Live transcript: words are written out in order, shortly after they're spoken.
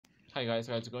Hi guys,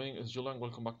 how's it going? It's Julian.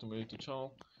 Welcome back to my YouTube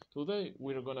channel. Today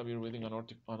we're gonna be reading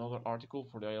another article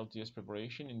for the IELTS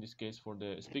preparation. In this case, for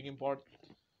the speaking part,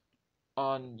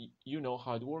 and you know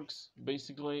how it works.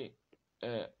 Basically,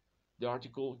 uh, the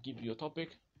article gives you a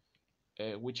topic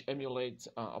which emulates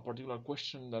a particular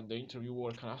question that the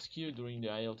interviewer can ask you during the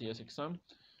IELTS exam.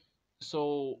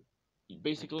 So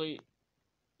basically,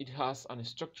 it has a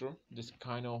structure, this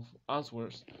kind of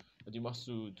answers that you must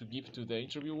to give to the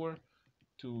interviewer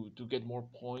to get more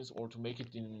points or to make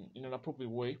it in an appropriate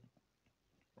way,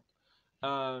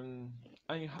 um,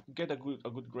 and get a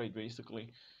good grade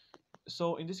basically.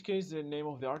 So in this case, the name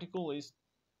of the article is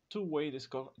two-way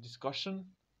discussion,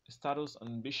 status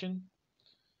and ambition.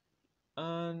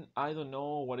 And I don't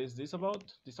know what is this about,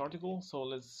 this article, so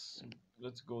let's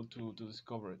go to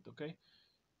discover it.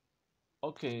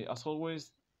 Okay, as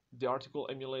always, the article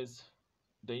emulates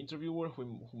the interviewer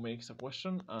who makes a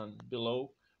question, and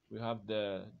below we have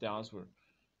the answer.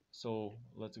 So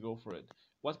let's go for it.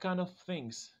 What kind of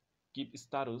things give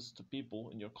status to people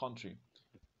in your country?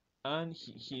 And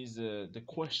he's the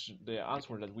question, the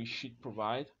answer that we should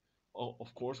provide,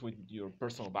 of course, with your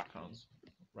personal backgrounds,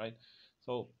 right?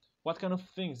 So, what kind of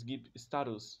things give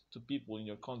status to people in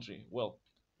your country? Well,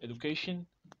 education,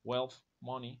 wealth,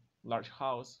 money, large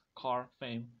house, car,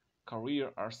 fame,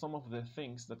 career are some of the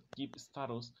things that give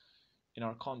status in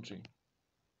our country.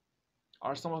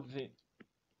 Are some of the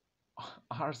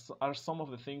are some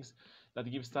of the things that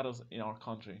give status in our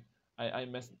country. I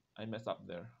messed up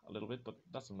there a little bit, but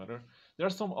doesn't matter. There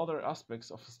are some other aspects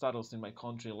of status in my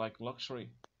country, like luxury,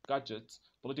 gadgets,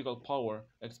 political power,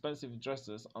 expensive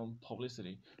dresses, and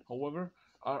publicity. However,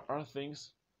 are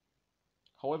things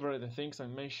however the things I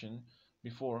mentioned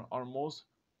before are most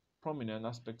prominent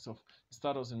aspects of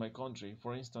status in my country.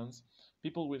 For instance,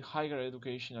 people with higher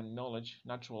education and knowledge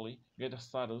naturally get a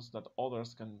status that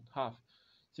others can have.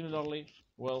 Similarly,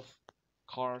 wealth,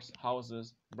 cars,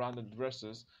 houses, branded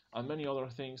dresses, and many other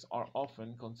things are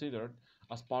often considered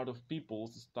as part of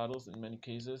people's status in many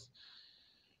cases.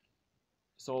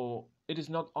 So it is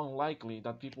not unlikely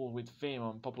that people with fame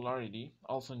and popularity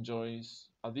also enjoys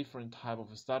a different type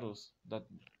of status that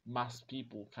mass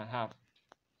people can have.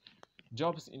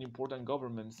 Jobs in important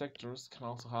government sectors can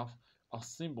also have a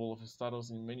symbol of status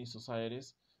in many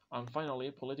societies. And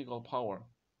finally, political power,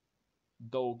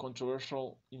 though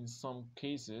controversial in some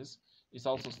cases, is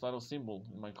also a status symbol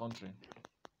in my country.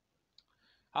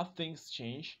 Have things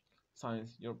changed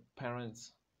since your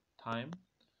parents' time?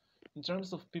 In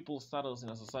terms of people's status in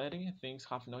a society, things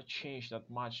have not changed that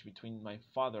much between my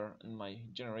father and my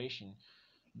generation.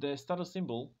 The status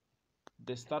symbol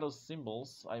The status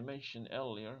symbols I mentioned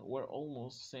earlier were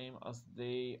almost the same as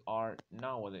they are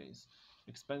nowadays.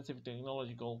 Expensive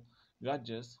technological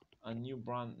gadgets and new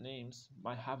brand names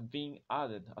might have been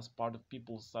added as part of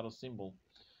people's status symbol.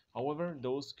 However,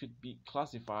 those could be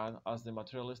classified as the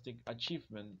materialistic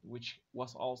achievement which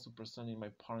was also present in my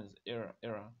parents'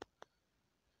 era.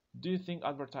 Do you think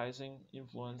advertising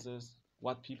influences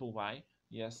what people buy?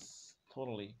 Yes,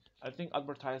 totally. I think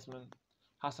advertisement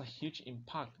has a huge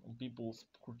impact on people's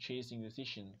purchasing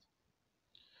decisions.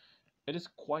 It is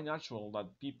quite natural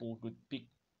that people would pick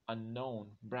a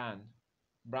known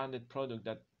branded product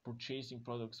that purchasing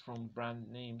products from brand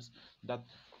names that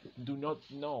do not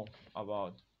know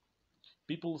about.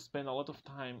 People spend a lot of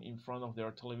time in front of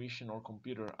their television or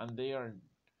computer, and they are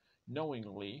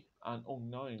knowingly and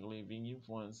unknowingly being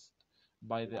influenced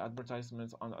by the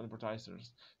advertisements and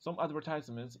advertisers. Some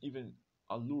advertisements even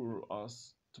allure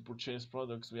us to purchase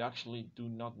products we actually do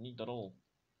not need at all.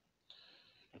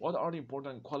 What are the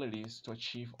important qualities to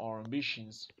achieve our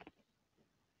ambitions?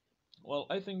 Well,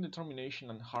 I think determination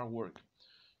and hard work,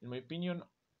 in my opinion,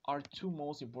 are two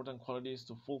most important qualities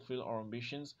to fulfill our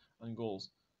ambitions and goals.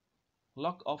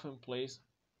 Luck often plays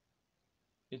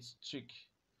its trick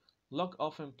Luck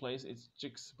often plays its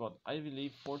tricks, but I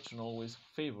believe fortune always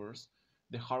favors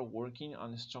the hardworking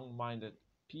and strong-minded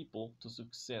people to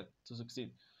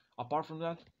succeed. Apart from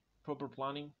that, proper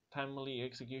planning, timely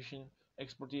execution,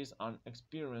 expertise, and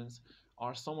experience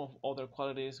are some of other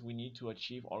qualities we need to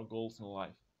achieve our goals in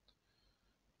life.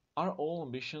 Are all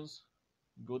ambitions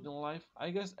good in life?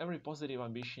 I guess every positive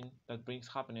ambition that brings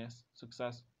happiness,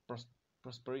 success,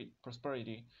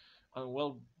 prosperity, and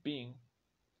well-being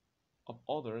of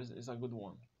others is a good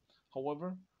one.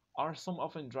 However, are some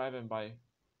often driven by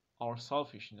our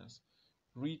selfishness,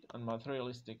 greed, and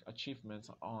materialistic achievements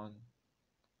on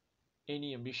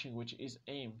any ambition which is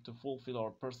aimed to fulfill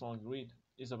our personal greed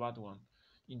is a bad one.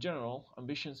 In general,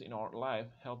 ambitions in our life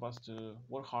help us to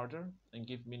work harder and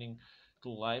give meaning to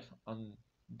life, and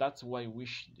that's why we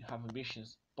should have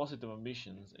ambitions, positive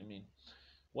ambitions. I mean,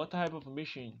 what type of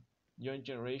ambition young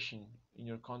generation in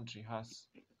your country has?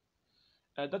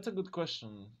 That's a good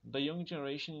question. The young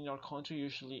generation in our country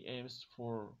usually aims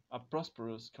for a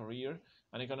prosperous career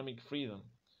and economic freedom.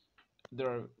 There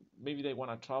are, maybe they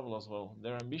want to travel as well.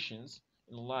 Their ambitions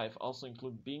in life also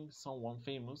include being someone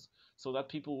famous so that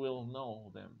people will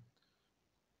know them.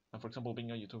 And for example,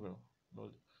 being a YouTuber.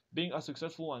 But being a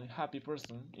successful and happy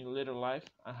person in later life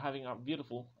and having a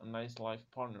beautiful and nice life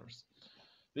partners.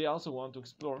 They also want to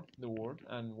explore the world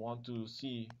and want to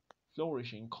see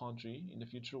flourishing country in the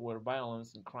future where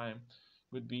violence and crime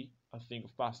would be a thing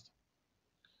of past.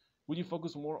 Would you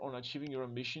focus more on achieving your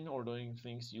ambition or doing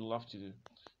things you love to do?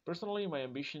 Personally, my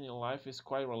ambition in life is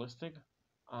quite realistic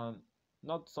and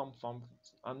not something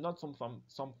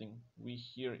we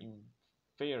hear in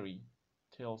fairy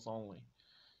tales only.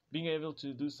 Being able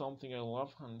to do something I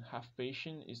love and have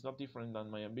passion is not different than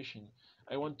my ambition.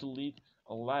 I want to lead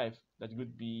a life that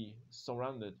would be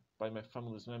surrounded by my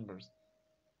family's members,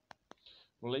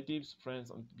 relatives, friends,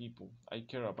 and people I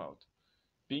care about.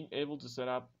 Being able to set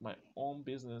up my own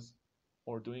business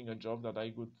or doing a job that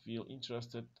I would feel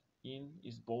interested in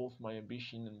is both my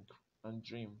ambition and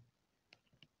dream.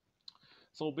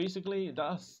 So basically,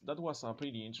 that was a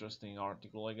pretty interesting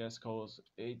article, I guess, because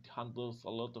it handles a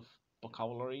lot of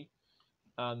vocabulary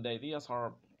and the ideas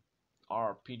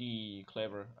are pretty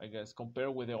clever, I guess,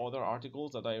 compared with the other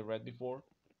articles that I read before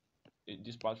in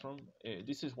this platform.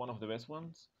 This is one of the best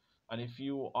ones. And if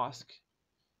you ask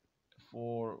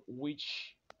for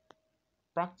which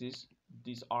practice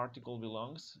this article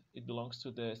belongs, it belongs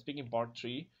to the speaking part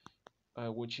 3,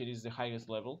 which it is the highest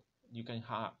level you can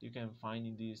find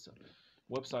in this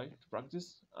website to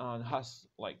practice, and has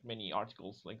like many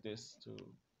articles like this to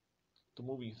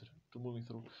moving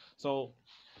through. So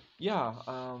yeah,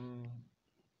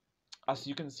 as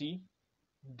you can see,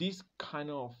 these kind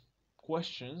of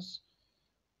questions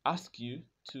ask you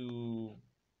to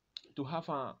have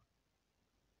a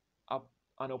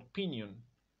an opinion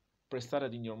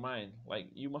presented in your mind. Like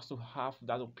you must have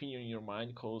that opinion in your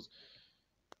mind, cause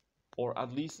or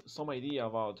at least some idea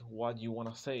about what you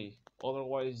want to say.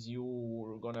 Otherwise,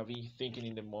 you're gonna be thinking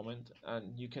in the moment,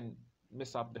 and you can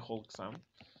mess up the whole exam,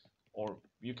 or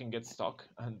you can get stuck,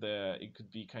 and it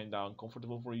could be kind of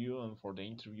uncomfortable for you and for the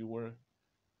interviewer,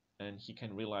 and he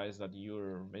can realize that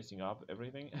you're messing up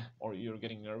everything or you're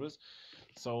getting nervous.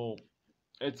 So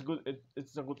it's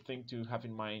a good thing to have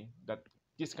in mind that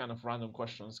this kind of random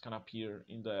questions can appear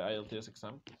in the IELTS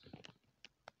exam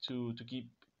to keep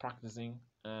practicing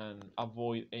and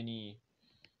avoid any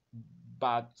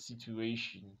bad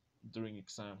situation during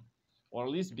exam, or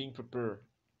at least being prepared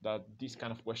that these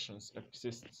kind of questions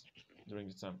exist during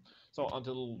the exam. So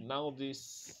until now,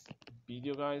 this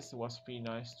video, guys, it was pretty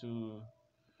nice to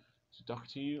talk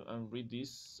to you and read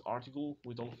this article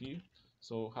with all of you.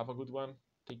 So have a good one,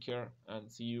 take care,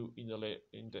 and see you in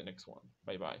the next one.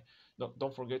 Bye bye.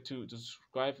 Don't forget to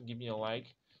subscribe, give me a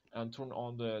like, and turn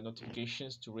on the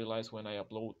notifications to realize when I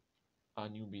upload a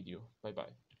new video. Bye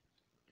bye.